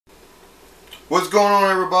What's going on,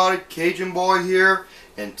 everybody? Cajun Boy here,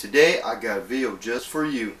 and today I got a video just for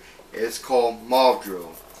you. It's called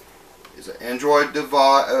mobdro. It's an Android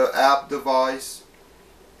app device.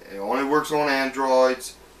 It only works on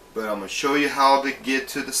Androids, but I'm going to show you how to get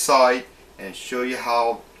to the site and show you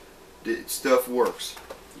how the stuff works.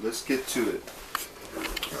 Let's get to it.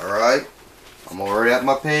 Alright, I'm already at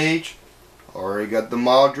my page. Already got the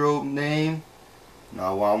mobdro name.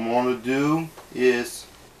 Now what I'm going to do is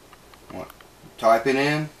type it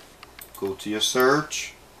in, go to your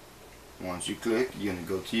search. Once you click, you're going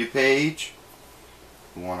to go to your page.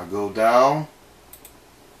 You want to go down.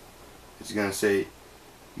 It's going to say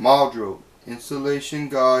mobdro installation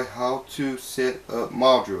guide, how to set up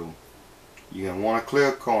mobdro. You're going to want to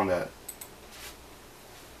click on that.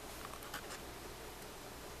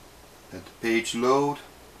 Let the page load.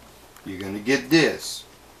 You're going to get this.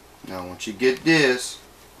 Now once you get this,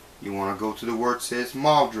 you want to go to the where it says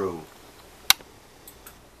mobdro.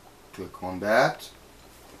 Click on that,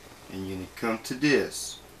 and you come to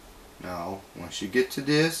this. Now once you get to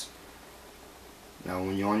this, now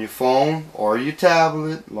when you're on your phone or your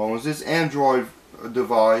tablet, as long as it's Android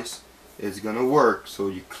device, it's gonna work. So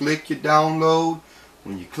you click your download.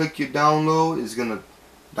 When you click your download, it's gonna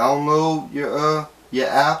download your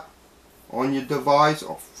app on your device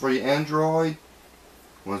or for your Android.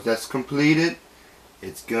 Once that's completed,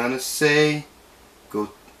 it's gonna say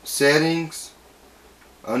go settings,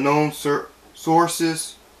 unknown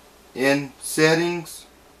sources in settings.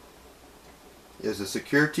 It's a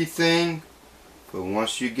security thing, but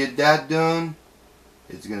once you get that done,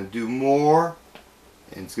 it's gonna do more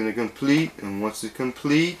and it's gonna complete. And once it's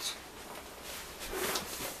complete,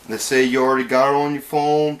 let's say you already got it on your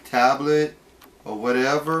phone, tablet, or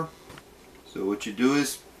whatever. So what you do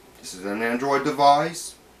is, this is an Android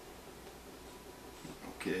device.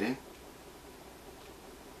 Okay.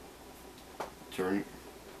 Okay.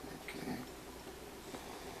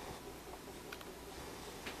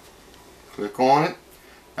 Click on it.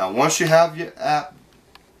 Now once you have your app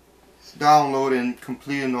downloaded and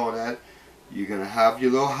complete and all that, you're going to have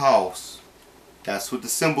your little house. That's what the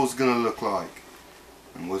symbol is going to look like.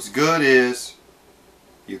 And what's good is,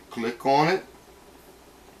 you click on it,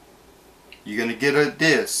 you're going to get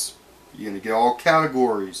this. You're going to get all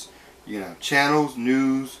categories. You're going to have channels,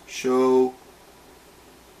 news, show,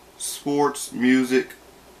 sports, music,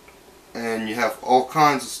 and you have all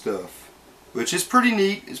kinds of stuff, which is pretty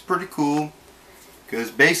neat. It's pretty cool,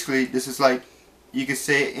 because basically this is like, you could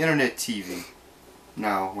say, internet TV.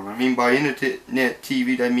 Now what I mean by internet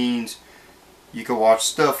TV, that means you can watch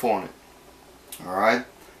stuff on it. Alright,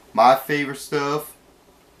 my favorite stuff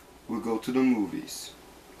will go to the movies.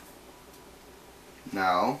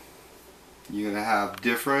 Now you're gonna have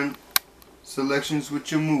different selections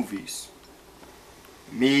with your movies.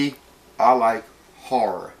 Me, I like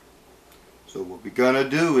horror. So what we're gonna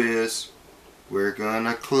do is, we're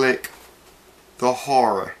gonna click the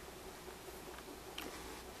horror.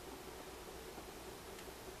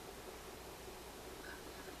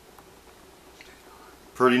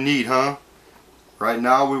 Pretty neat, huh? Right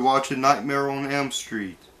now we're watching Nightmare on Elm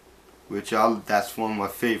Street, which that's one of my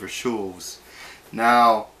favorite shows.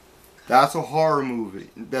 Now that's a horror movie.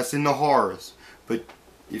 That's in the horrors. But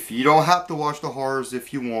if you don't have to watch the horrors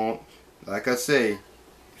if you want, like I say,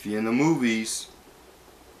 if you're in the movies,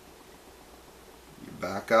 you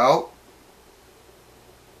back out.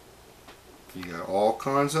 You got all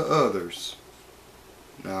kinds of others.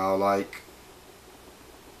 Now, like,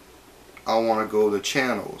 I want to go to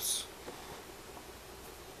channels.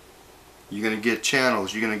 You're going to get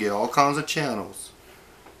channels. You're going to get all kinds of channels.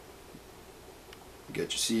 You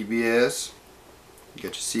got your CBS. You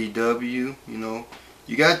got your CW, you know.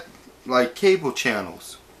 You got like cable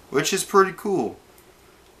channels, which is pretty cool.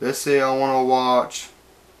 Let's say I want to watch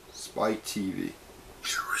Spike TV.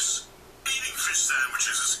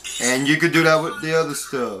 And you could do that with the other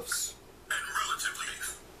stuffs.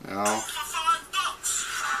 Now,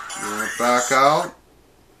 you're going to back out.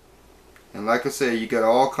 And like I said, you got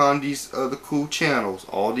all kinds of these other cool channels.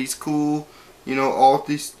 All these cool, you know, all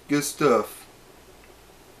this good stuff.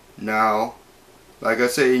 Now, like I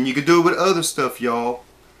say, and you can do it with other stuff, y'all.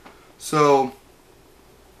 So,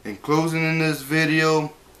 in closing in this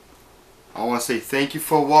video, I want to say thank you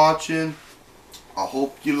for watching. I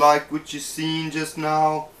hope you like what you seen just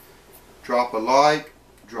now. Drop a like,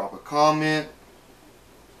 drop a comment,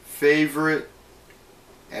 favorite,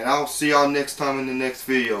 and I'll see y'all next time in the next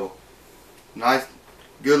video.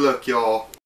 Good luck, y'all.